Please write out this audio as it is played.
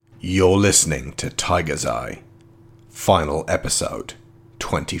You're listening to Tiger's Eye, final episode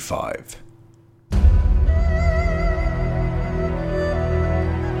 25.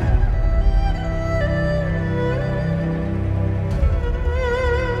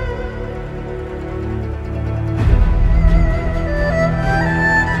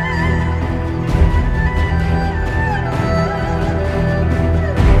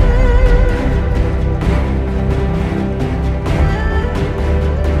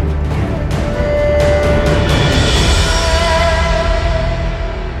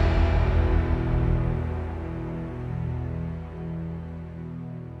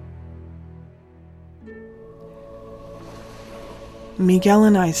 Miguel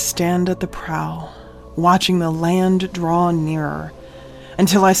and I stand at the prow, watching the land draw nearer,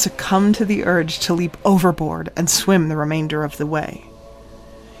 until I succumb to the urge to leap overboard and swim the remainder of the way.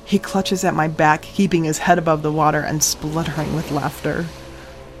 He clutches at my back, keeping his head above the water and spluttering with laughter.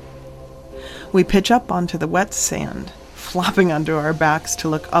 We pitch up onto the wet sand, flopping onto our backs to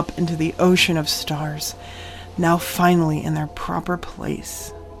look up into the ocean of stars, now finally in their proper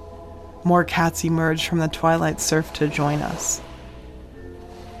place. More cats emerge from the twilight surf to join us.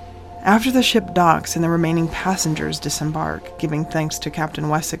 After the ship docks and the remaining passengers disembark, giving thanks to Captain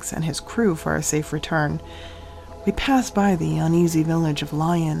Wessex and his crew for our safe return, we pass by the uneasy village of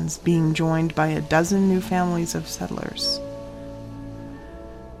Lyons, being joined by a dozen new families of settlers.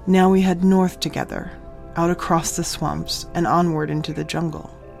 Now we head north together, out across the swamps and onward into the jungle.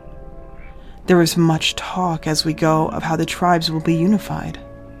 There is much talk as we go of how the tribes will be unified.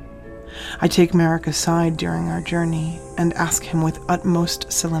 I take Merrick aside during our journey and ask him with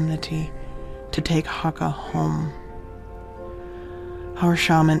utmost solemnity to take Haka home. Our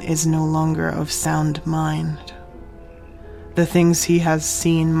shaman is no longer of sound mind. The things he has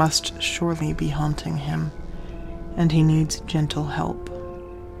seen must surely be haunting him, and he needs gentle help.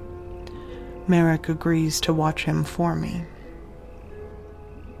 Merrick agrees to watch him for me.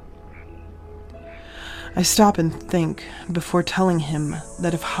 I stop and think before telling him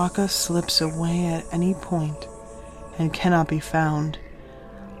that if Haka slips away at any point and cannot be found,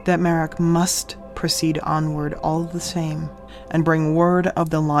 that Merrick must proceed onward all the same and bring word of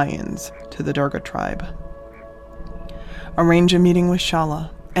the Lions to the Durga tribe. Arrange a meeting with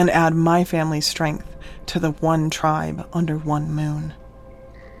Shala and add my family's strength to the one tribe under one moon.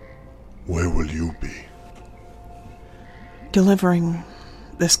 Where will you be? Delivering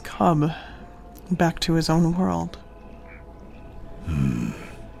this cub back to his own world.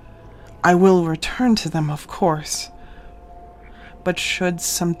 I will return to them, of course. But should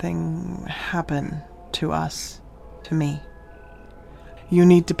something happen to us, to me, you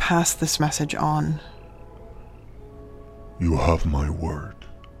need to pass this message on. You have my word.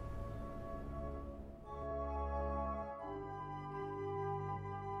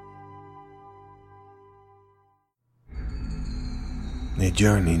 The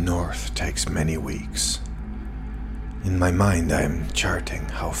journey north takes many weeks. In my mind, I am charting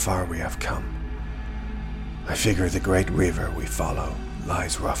how far we have come. I figure the great river we follow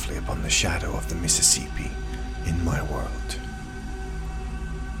lies roughly upon the shadow of the Mississippi in my world.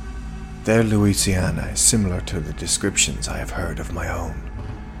 Their Louisiana is similar to the descriptions I have heard of my own,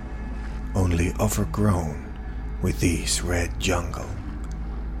 only overgrown with this red jungle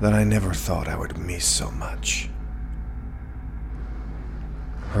that I never thought I would miss so much.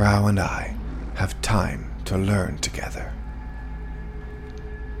 Rao and I have time to learn together.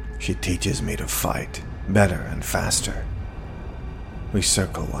 She teaches me to fight better and faster. We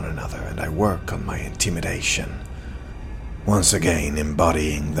circle one another and I work on my intimidation, once again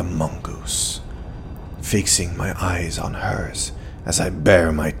embodying the mongoose, fixing my eyes on hers as I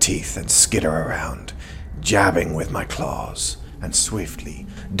bare my teeth and skitter around, jabbing with my claws and swiftly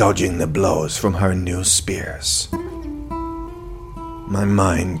dodging the blows from her new spears. My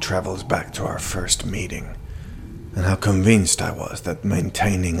mind travels back to our first meeting, and how convinced I was that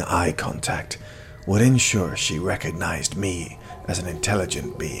maintaining eye contact would ensure she recognized me as an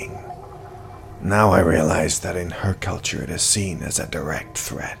intelligent being. Now I realize that in her culture it is seen as a direct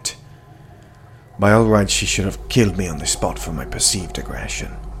threat. By all rights, she should have killed me on the spot for my perceived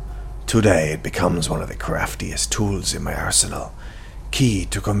aggression. Today it becomes one of the craftiest tools in my arsenal, key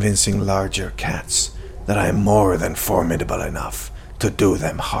to convincing larger cats that I am more than formidable enough to do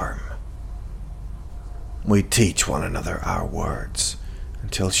them harm. We teach one another our words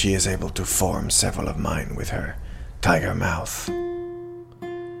until she is able to form several of mine with her tiger mouth.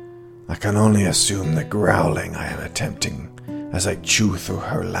 I can only assume the growling I am attempting as I chew through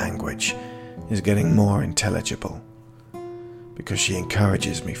her language is getting more intelligible, because she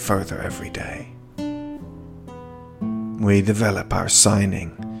encourages me further every day. We develop our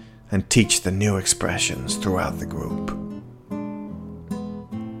signing and teach the new expressions throughout the group.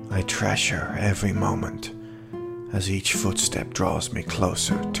 I treasure every moment as each footstep draws me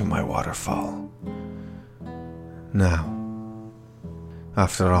closer to my waterfall. Now,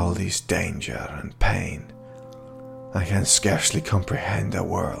 after all this danger and pain, I can scarcely comprehend a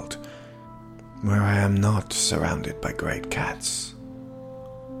world where I am not surrounded by great cats.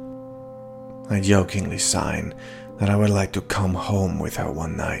 I jokingly sign that I would like to come home with her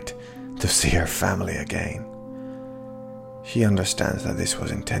one night to see her family again. She understands that this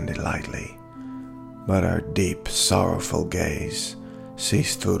was intended lightly, but her deep, sorrowful gaze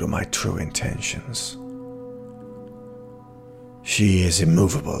sees through to my true intentions. She is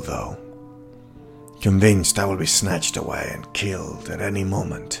immovable, though, convinced I will be snatched away and killed at any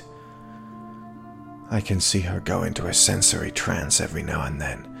moment. I can see her go into a sensory trance every now and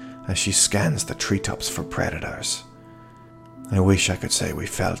then as she scans the treetops for predators. I wish I could say we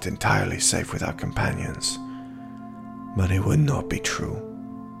felt entirely safe with our companions, but it would not be true.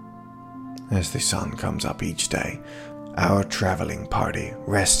 As the sun comes up each day, our traveling party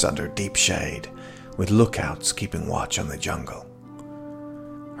rests under deep shade, with lookouts keeping watch on the jungle.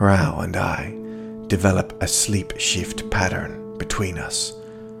 Rao and I develop a sleep shift pattern between us,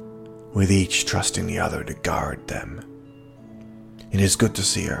 with each trusting the other to guard them. It is good to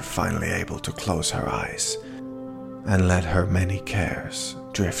see her finally able to close her eyes and let her many cares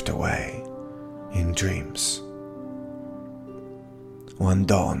drift away in dreams. One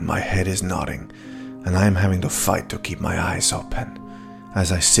dawn, my head is nodding, and I am having to fight to keep my eyes open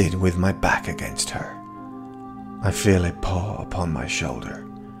as I sit with my back against her. I feel a paw upon my shoulder.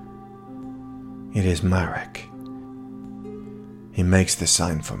 It is Marek. He makes the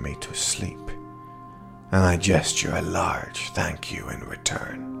sign for me to sleep, and I gesture a large thank you in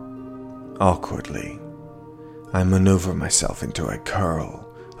return. Awkwardly, I maneuver myself into a curl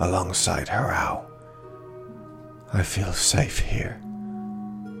alongside Harao. I feel safe here,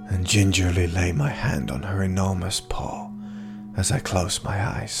 and gingerly lay my hand on her enormous paw as I close my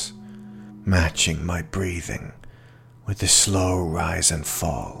eyes, matching my breathing with the slow rise and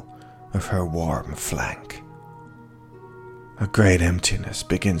fall of her warm flank. A great emptiness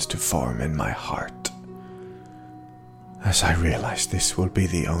begins to form in my heart as I realize this will be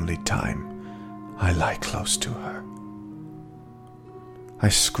the only time I lie close to her. I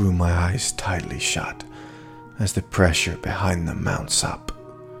screw my eyes tightly shut as the pressure behind them mounts up.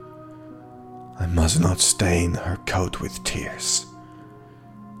 I must not stain her coat with tears.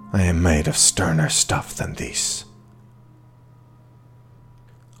 I am made of sterner stuff than this.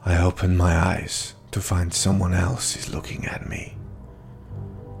 I open my eyes to find someone else is looking at me.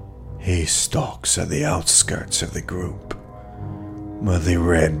 He stalks at the outskirts of the group, but the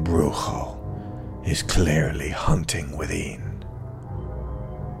red brujo is clearly hunting within.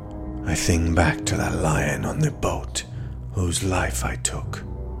 I think back to that lion on the boat whose life I took.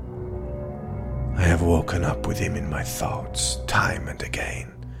 I have woken up with him in my thoughts time and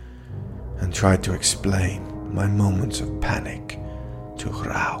again, and tried to explain my moments of panic to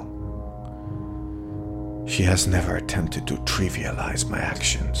Rao. She has never attempted to trivialize my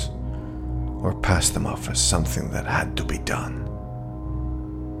actions or pass them off as something that had to be done.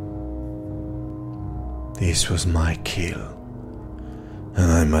 This was my kill,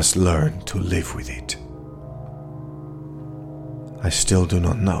 and I must learn to live with it. I still do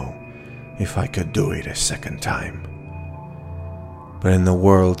not know if I could do it a second time, but in the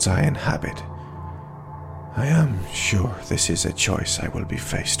worlds I inhabit, I am sure this is a choice I will be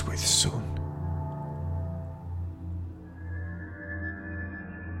faced with soon.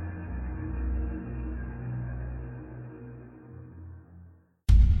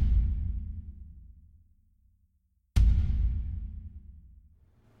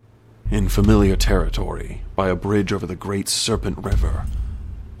 In familiar territory, by a bridge over the Great Serpent River,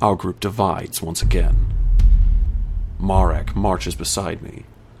 our group divides once again. Marek marches beside me,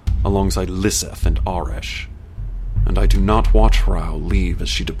 alongside Lisseth and Aresh, and I do not watch Rao leave as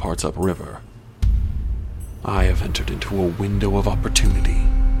she departs upriver. I have entered into a window of opportunity.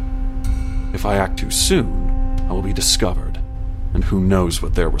 If I act too soon, I will be discovered, and who knows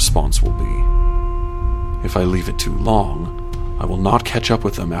what their response will be. If I leave it too long, I will not catch up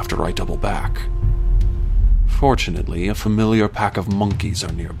with them after I double back. Fortunately, a familiar pack of monkeys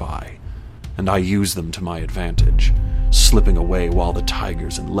are nearby, and I use them to my advantage, slipping away while the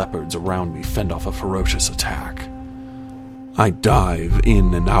tigers and leopards around me fend off a ferocious attack. I dive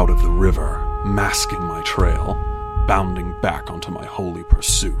in and out of the river, masking my trail, bounding back onto my holy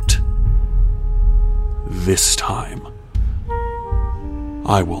pursuit. This time,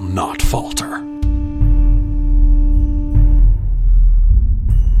 I will not falter.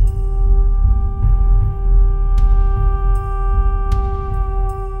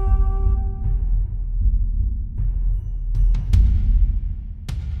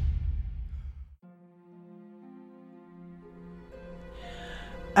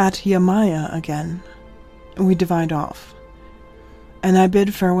 At Yamaya again, we divide off, and I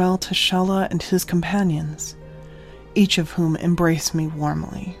bid farewell to Shala and his companions, each of whom embrace me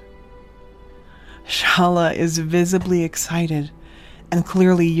warmly. Shala is visibly excited and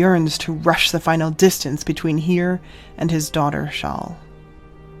clearly yearns to rush the final distance between here and his daughter Shal.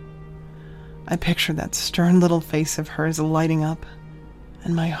 I picture that stern little face of hers lighting up,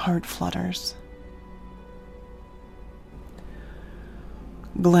 and my heart flutters.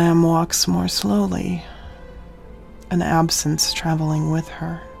 Glam walks more slowly, an absence traveling with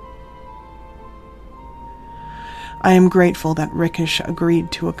her. I am grateful that Rickish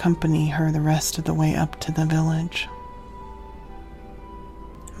agreed to accompany her the rest of the way up to the village.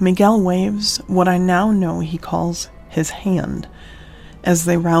 Miguel waves what I now know he calls his hand as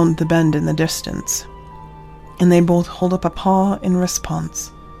they round the bend in the distance, and they both hold up a paw in response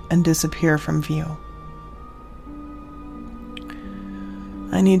and disappear from view.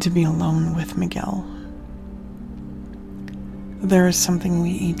 I need to be alone with Miguel. There is something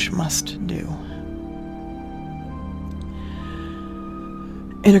we each must do.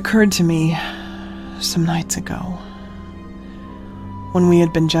 It occurred to me some nights ago, when we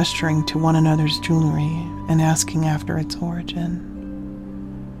had been gesturing to one another's jewelry and asking after its origin.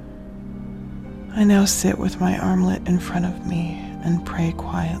 I now sit with my armlet in front of me and pray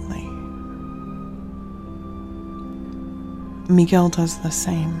quietly. Miguel does the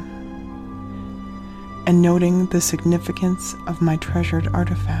same, and noting the significance of my treasured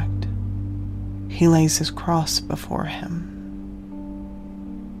artifact, he lays his cross before him.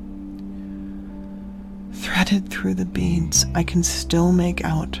 Threaded through the beads, I can still make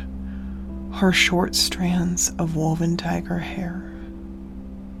out her short strands of woven tiger hair.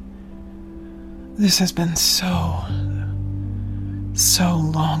 This has been so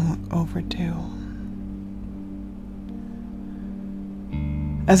long overdue.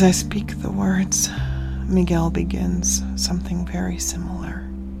 As I speak the words, Miguel begins something very similar.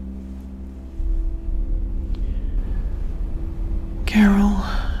 Carol,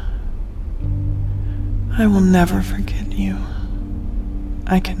 I will never forget you.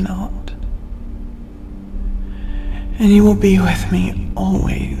 I cannot. And you will be with me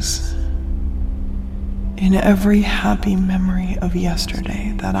always, in every happy memory of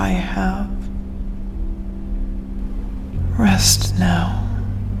yesterday that I have. Rest now.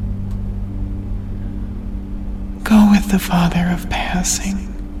 Go with the Father of Passing,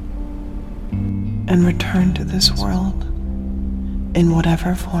 and return to this world in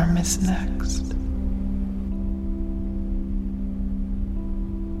whatever form is next.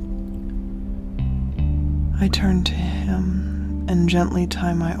 I turn to him and gently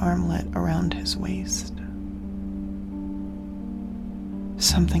tie my armlet around his waist.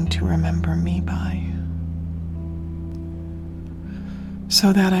 Something to remember me by,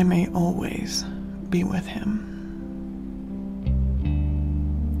 so that I may always be with him.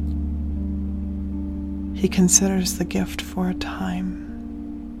 He considers the gift for a time,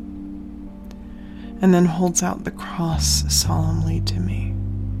 and then holds out the cross solemnly to me.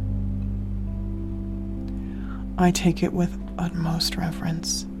 I take it with utmost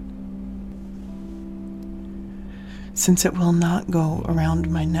reverence, since it will not go around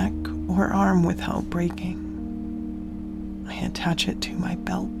my neck or arm without breaking. I attach it to my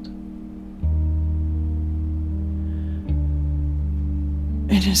belt.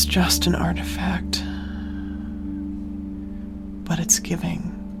 It is just an artifact, but its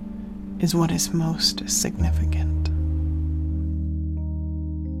giving is what is most significant.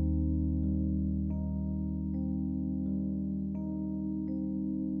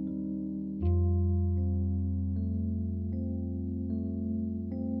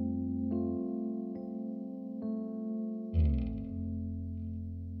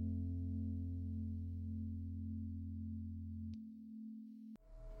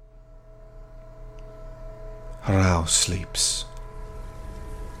 Rao sleeps.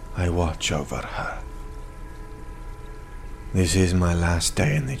 I watch over her. This is my last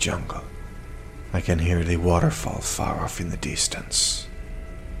day in the jungle. I can hear the waterfall far off in the distance.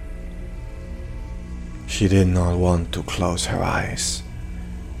 She did not want to close her eyes,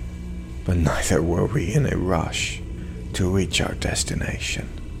 but neither were we in a rush to reach our destination.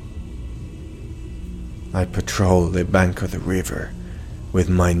 I patrol the bank of the river with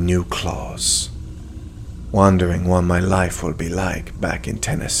my new claws, wondering what my life will be like back in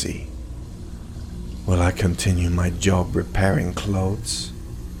Tennessee. Will I continue my job repairing clothes?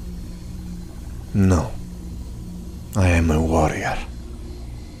 No. I am a warrior,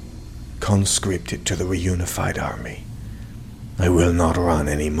 conscripted to the reunified army. I will not run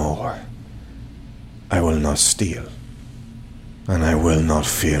anymore. I will not steal. and I will not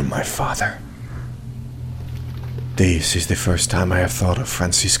fear my father. This is the first time I have thought of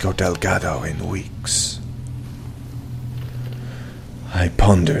Francisco Delgado in weeks. I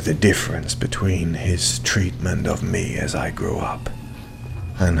ponder the difference between his treatment of me as I grew up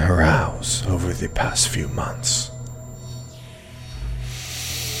and Herao's over the past few months.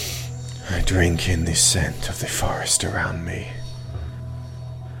 I drink in the scent of the forest around me,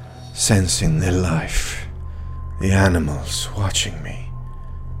 sensing the life, the animals watching me,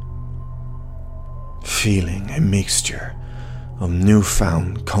 feeling a mixture of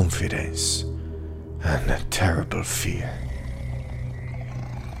newfound confidence and a terrible fear.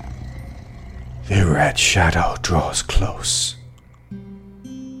 The red shadow draws close.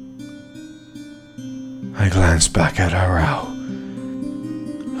 I glance back at Herao,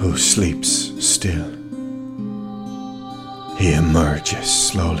 who sleeps still. He emerges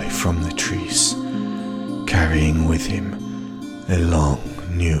slowly from the trees, carrying with him a long,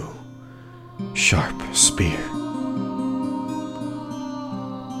 new, sharp spear.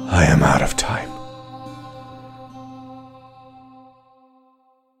 I am out of time.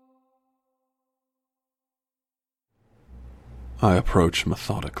 I approach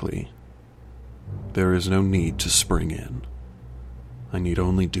methodically. There is no need to spring in. I need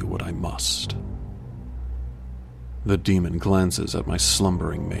only do what I must. The demon glances at my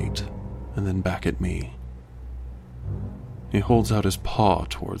slumbering mate, and then back at me. He holds out his paw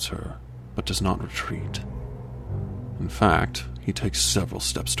towards her, but does not retreat. In fact, he takes several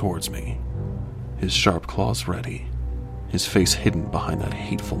steps towards me, his sharp claws ready, his face hidden behind that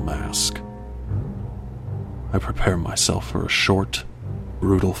hateful mask. I prepare myself for a short,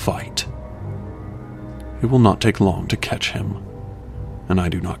 brutal fight. It will not take long to catch him, and I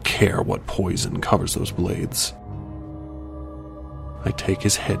do not care what poison covers those blades. I take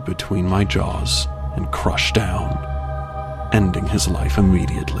his head between my jaws and crush down, ending his life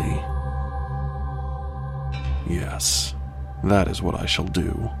immediately. Yes, that is what I shall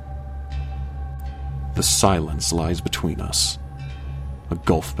do. The silence lies between us, a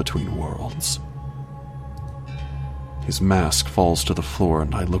gulf between worlds. His mask falls to the floor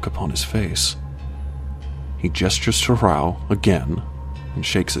and I look upon his face. He gestures to Rao again and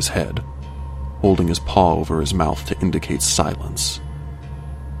shakes his head, holding his paw over his mouth to indicate silence.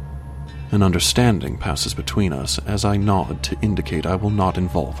 An understanding passes between us as I nod to indicate I will not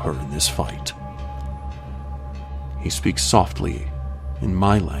involve her in this fight. He speaks softly, in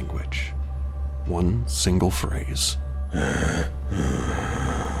my language, one single phrase.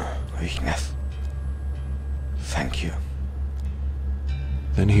 Weakness. Thank you.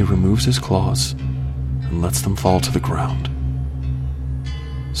 Then he removes his claws and lets them fall to the ground.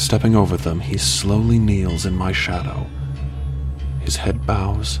 Stepping over them, he slowly kneels in my shadow. His head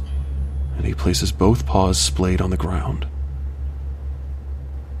bows, and he places both paws splayed on the ground.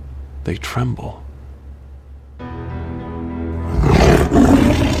 They tremble.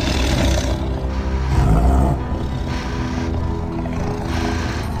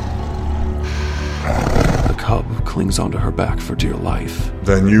 The cub clings onto her back for dear life.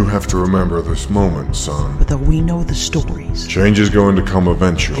 Then you have to remember this moment, son. But though we know the stories, Change is going to come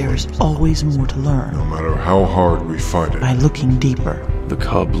eventually. there's always more to learn. No matter how hard we fight By it. looking deeper, The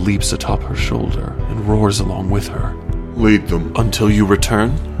cub leaps atop her shoulder and roars along with her. Lead them Until you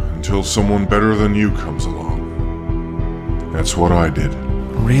return? until someone better than you comes along. That's what I did.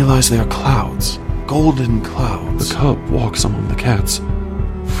 Realize they are clouds. Golden clouds. The cub walks among the cats,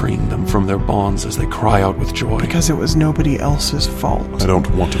 freeing them from their bonds as they cry out with joy. Because it was nobody else's fault. I don't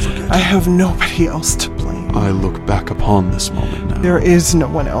want to forget. I have nobody else to blame. I look back upon this moment now. There is no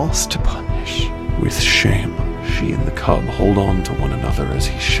one else to punish. With shame, she and the cub hold on to one another as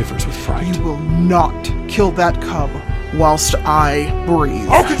he shivers with fright. You will not kill that cub whilst I breathe.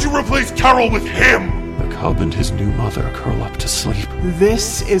 How could you replace Carol with him? The cub and his new mother curl up to sleep.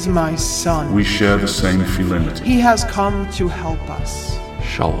 This is my son. We share the same felinity. He has come to help us.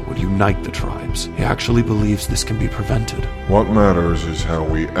 Shala would unite the tribes. He actually believes this can be prevented. What matters is how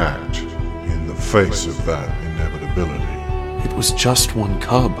we act in the face of that inevitability. It was just one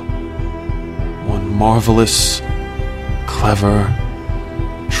cub. One marvelous, clever,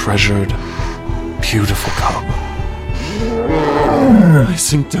 treasured, beautiful cub. I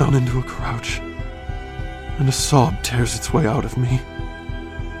sink down into a crouch, and a sob tears its way out of me.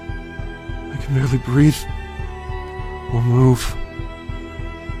 I can barely breathe or move.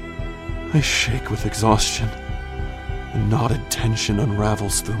 I shake with exhaustion, and knotted tension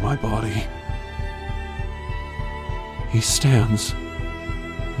unravels through my body. He stands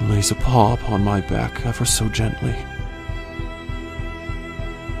and lays a paw upon my back ever so gently.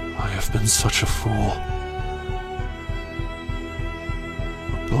 I have been such a fool.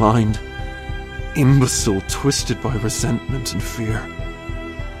 blind, imbecile, twisted by resentment and fear.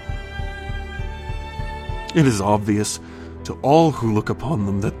 It is obvious to all who look upon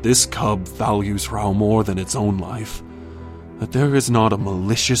them that this cub values Rao more than its own life, that there is not a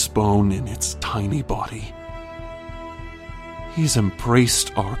malicious bone in its tiny body. He's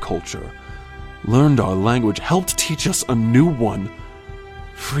embraced our culture, learned our language, helped teach us a new one,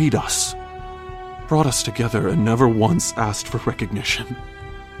 freed us, brought us together, and never once asked for recognition.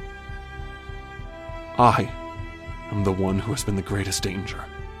 I am the one who has been the greatest danger.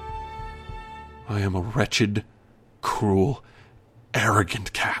 I am a wretched, cruel,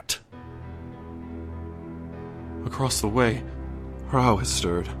 arrogant cat. Across the way, Rao has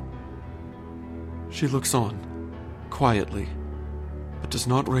stirred. She looks on, quietly, but does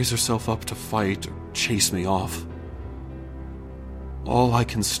not raise herself up to fight or chase me off. All I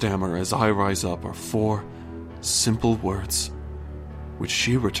can stammer as I rise up are 4 simple words, which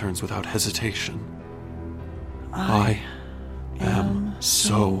she returns without hesitation. I am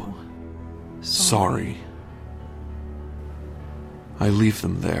so sorry. I leave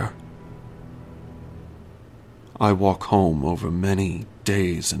them there. I walk home over many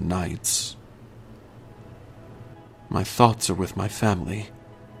days and nights. My thoughts are with my family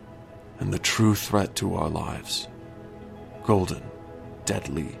and the true threat to our lives. Golden,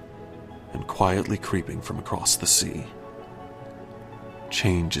 deadly, and quietly creeping from across the sea.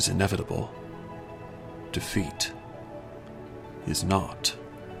 Change is inevitable. Defeat is not.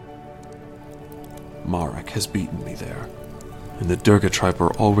 Marek has beaten me there, and the Durga tribe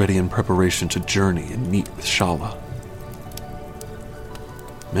are already in preparation to journey and meet with Shala.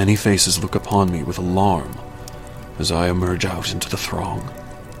 Many faces look upon me with alarm as I emerge out into the throng.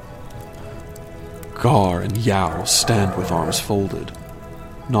 Gar and Yao stand with arms folded.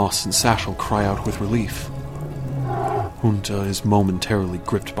 Nos and Sashel cry out with relief. Junta is momentarily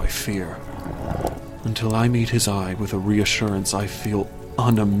gripped by fear, until I meet his eye with a reassurance I feel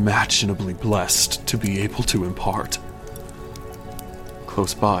unimaginably blessed to be able to impart.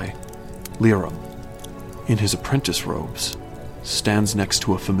 Close by, Liram, in his apprentice robes, stands next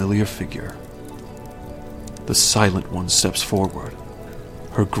to a familiar figure. The Silent One steps forward,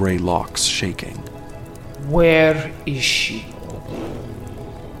 her gray locks shaking. Where is she?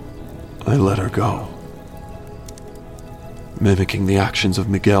 I let her go. Mimicking the actions of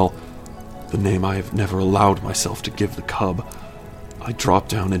Miguel, the name I have never allowed myself to give the cub, I drop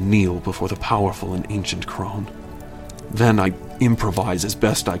down and kneel before the powerful and ancient crone. Then I improvise as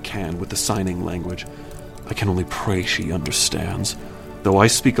best I can with the signing language. I can only pray she understands, though I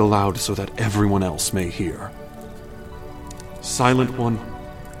speak aloud so that everyone else may hear. Silent One,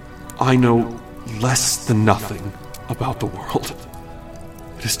 I know less than nothing about the world.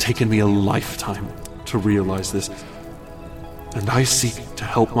 It has taken me a lifetime to realize this, and I seek to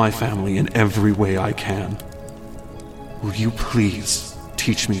help my family in every way I can. Will you please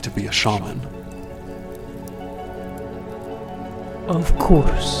teach me to be a shaman? Of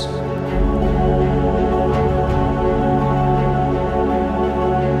course.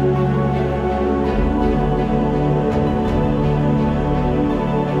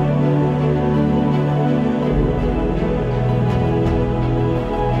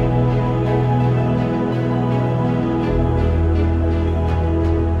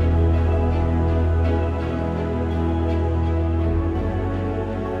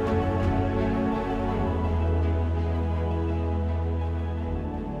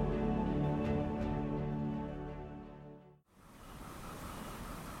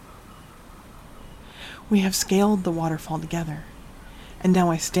 We have scaled the waterfall together, and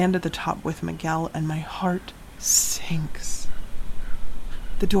now I stand at the top with Miguel, and my heart sinks.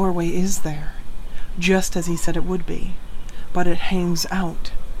 The doorway is there, just as he said it would be, but it hangs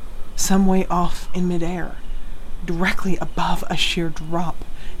out, some way off in midair, directly above a sheer drop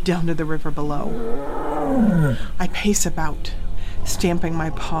down to the river below. I pace about, stamping my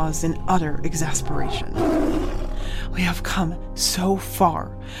paws in utter exasperation. We have come so far,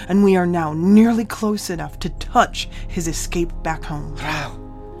 and we are now nearly close enough to touch his escape back home.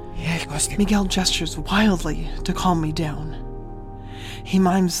 Miguel gestures wildly to calm me down. He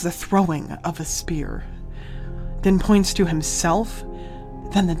mimes the throwing of a spear, then points to himself,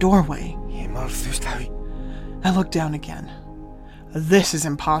 then the doorway. I look down again. This is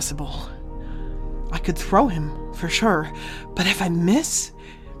impossible. I could throw him, for sure, but if I miss,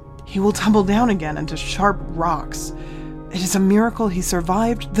 he will tumble down again into sharp rocks. It is a miracle he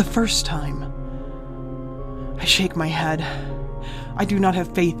survived the first time. I shake my head. I do not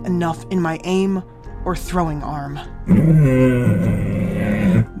have faith enough in my aim or throwing arm.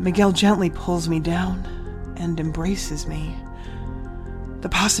 Miguel gently pulls me down and embraces me. The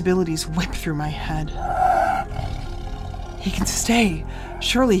possibilities whip through my head. He can stay.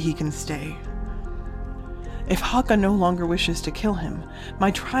 Surely he can stay. If Haka no longer wishes to kill him,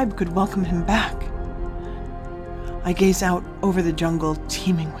 my tribe could welcome him back. I gaze out over the jungle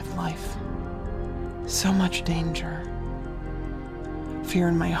teeming with life. So much danger. Fear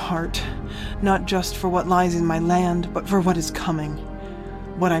in my heart, not just for what lies in my land, but for what is coming.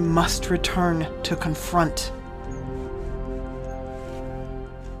 What I must return to confront.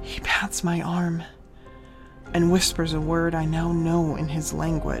 He pats my arm and whispers a word I now know in his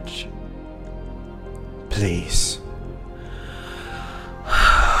language. Please.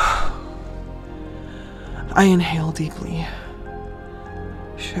 I inhale deeply,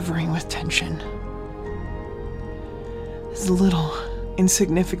 shivering with tension. His little,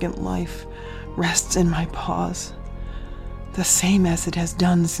 insignificant life rests in my paws, the same as it has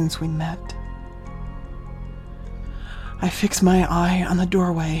done since we met. I fix my eye on the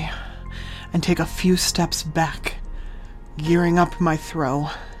doorway and take a few steps back, gearing up my throw.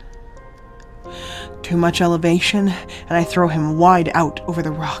 Too much elevation, and I throw him wide out over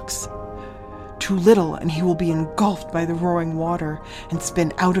the rocks. Too little, and he will be engulfed by the roaring water and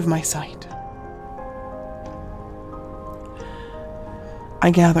spin out of my sight.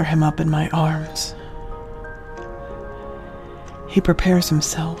 I gather him up in my arms. He prepares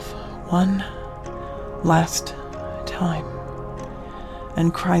himself one last time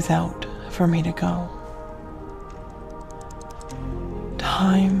and cries out for me to go.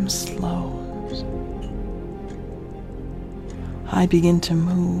 Time slows. I begin to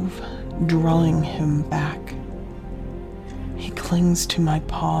move, drawing him back. He clings to my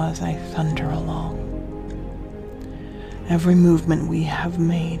paw as I thunder along. Every movement we have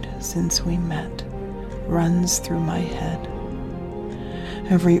made since we met runs through my head.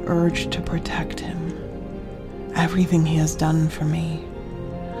 Every urge to protect him. Everything he has done for me.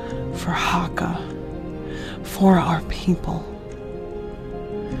 For Haka. For our people.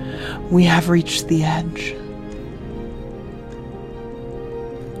 We have reached the edge.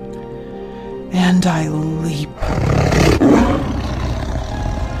 And I leap.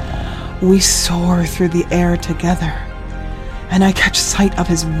 We soar through the air together, and I catch sight of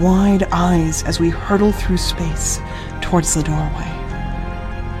his wide eyes as we hurtle through space towards the doorway.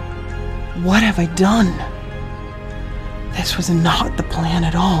 What have I done? This was not the plan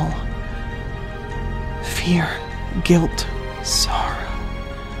at all. Fear, guilt, sorrow,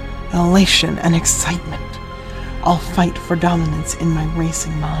 elation, and excitement all fight for dominance in my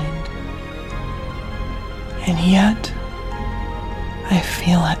racing mind. And yet, I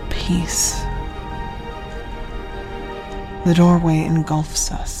feel at peace. The doorway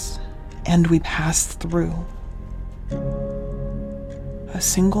engulfs us, and we pass through. A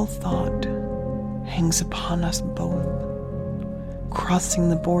single thought hangs upon us both, crossing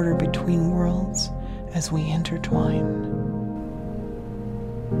the border between worlds as we intertwine.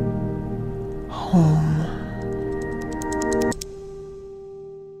 Home.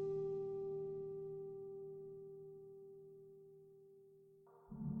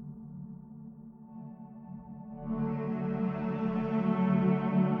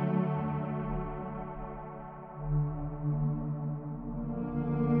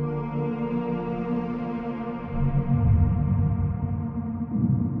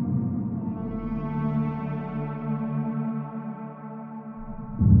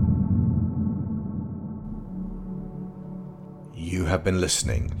 You have been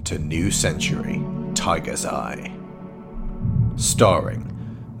listening to New Century, Tiger's Eye. Starring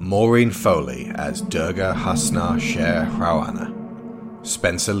Maureen Foley as Durga Hasna Sher Rawana,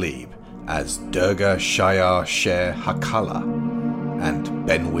 Spencer Lieb as Durga Shayar Sher Hakala, and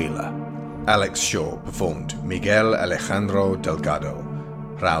Ben Wheeler. Alex Shaw performed Miguel Alejandro Delgado,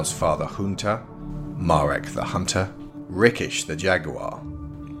 Rao's father Junta, Marek the Hunter, Rickish the Jaguar,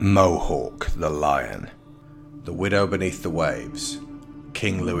 Mohawk the Lion, The Widow Beneath the Waves,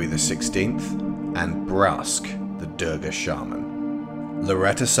 King Louis XVI, and Brask the Durga Shaman.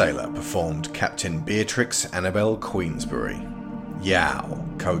 Loretta Saylor performed Captain Beatrix Annabelle Queensbury, Yao,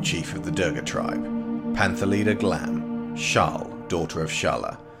 co-chief of the Durga tribe, Panther leader Glam, Shal, daughter of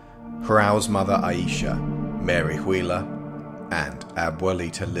Shala, Rao's mother Aisha, Mary Wheeler, and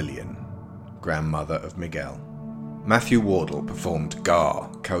Abuelita Lillian, grandmother of Miguel. Matthew Wardle performed Gar,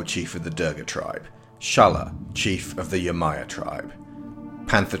 co-chief of the Durga tribe, Shala, chief of the Yamaya tribe,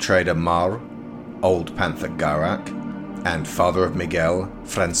 Panther trader Mar, Old Panther Garak, and father of Miguel,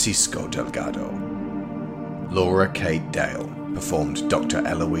 Francisco Delgado. Laura Kate Dale performed Dr.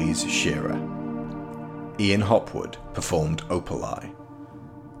 Eloise Shearer. Ian Hopwood performed Opalai.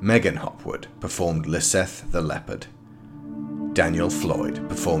 Megan Hopwood performed Liseth the Leopard. Daniel Floyd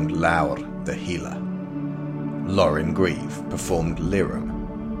performed Laur the Healer. Lauren Grieve performed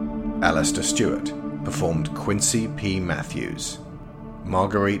Lirum. Alistair Stewart performed Quincy P. Matthews.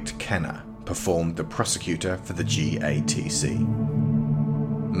 Marguerite Kenner performed the prosecutor for the GATC.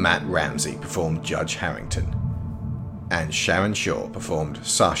 Matt Ramsey performed Judge Harrington. And Sharon Shaw performed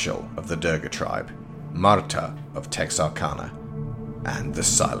Sarshal of the Durga tribe, Marta of Texarkana, and The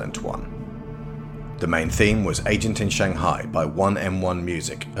Silent One. The main theme was Agent in Shanghai by 1M1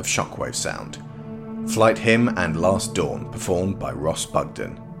 Music of Shockwave Sound. Flight Hymn and Last Dawn performed by Ross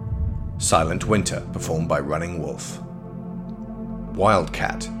Bugden. Silent Winter performed by Running Wolf.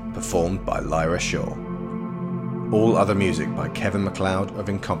 Wildcat performed by Lyra Shaw. All other music by Kevin MacLeod of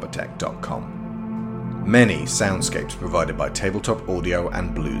Incompetech.com. Many soundscapes provided by Tabletop Audio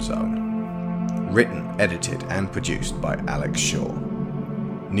and Blue Zone. Written, edited, and produced by Alex Shaw.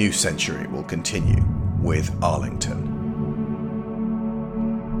 New Century will continue with Arlington.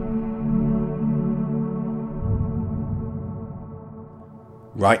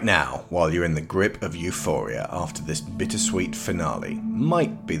 Right now, while you're in the grip of euphoria after this bittersweet finale,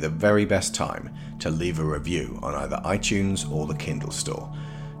 might be the very best time to leave a review on either iTunes or the Kindle store.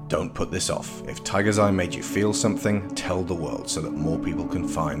 Don't put this off. If Tiger's Eye made you feel something, tell the world so that more people can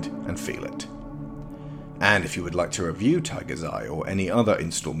find and feel it. And if you would like to review Tiger's Eye or any other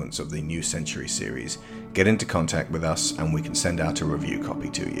installments of the New Century series, get into contact with us and we can send out a review copy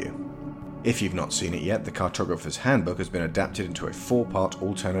to you. If you've not seen it yet, the Cartographer's Handbook has been adapted into a 4-part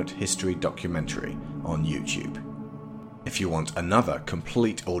alternate history documentary on YouTube. If you want another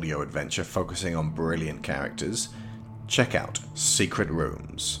complete audio adventure focusing on brilliant characters, check out Secret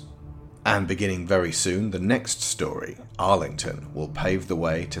Rooms. And beginning very soon, the next story, Arlington, will pave the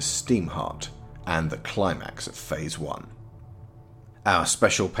way to Steamheart and the climax of Phase 1. Our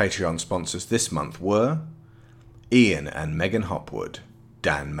special Patreon sponsors this month were Ian and Megan Hopwood,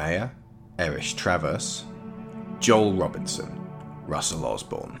 Dan Mayer, Erich Travers, Joel Robinson, Russell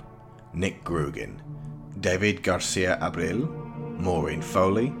Osborne, Nick Grugin, David Garcia Abril, Maureen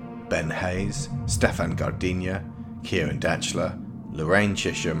Foley, Ben Hayes, Stefan Gardenia, Kieran Datchler, Lorraine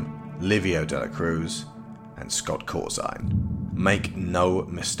Chisholm, Livio Dela Cruz, and Scott Corzine. Make no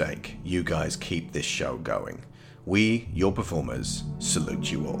mistake, you guys keep this show going. We, your performers,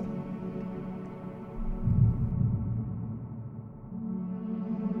 salute you all.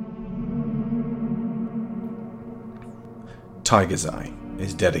 Tiger's Eye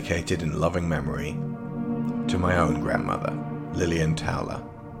is dedicated in loving memory to my own grandmother, Lillian Towler,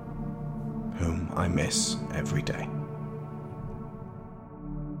 whom I miss every day.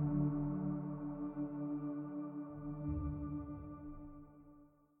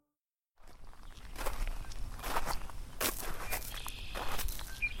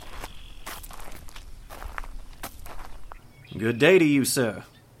 Good day to you, sir.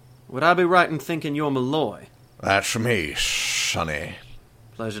 Would I be right in thinking you're Malloy? That's me, Sonny.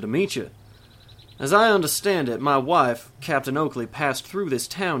 Pleasure to meet you. As I understand it, my wife, Captain Oakley, passed through this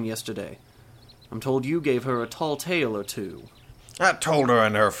town yesterday. I'm told you gave her a tall tale or two. I told her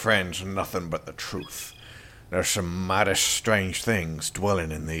and her friends nothing but the truth. There's some mighty strange things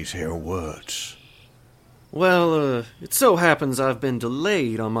dwelling in these here woods. Well, it so happens I've been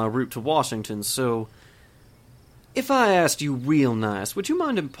delayed on my route to Washington, so... if I asked you real nice, would you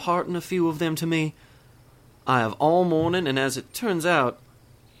mind imparting a few of them to me? I have all morning, and as it turns out,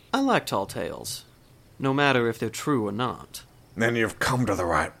 I like tall tales, no matter if they're true or not. Then you've come to the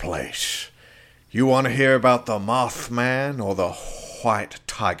right place. You want to hear about the Mothman or the White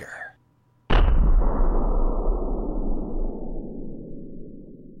Tiger?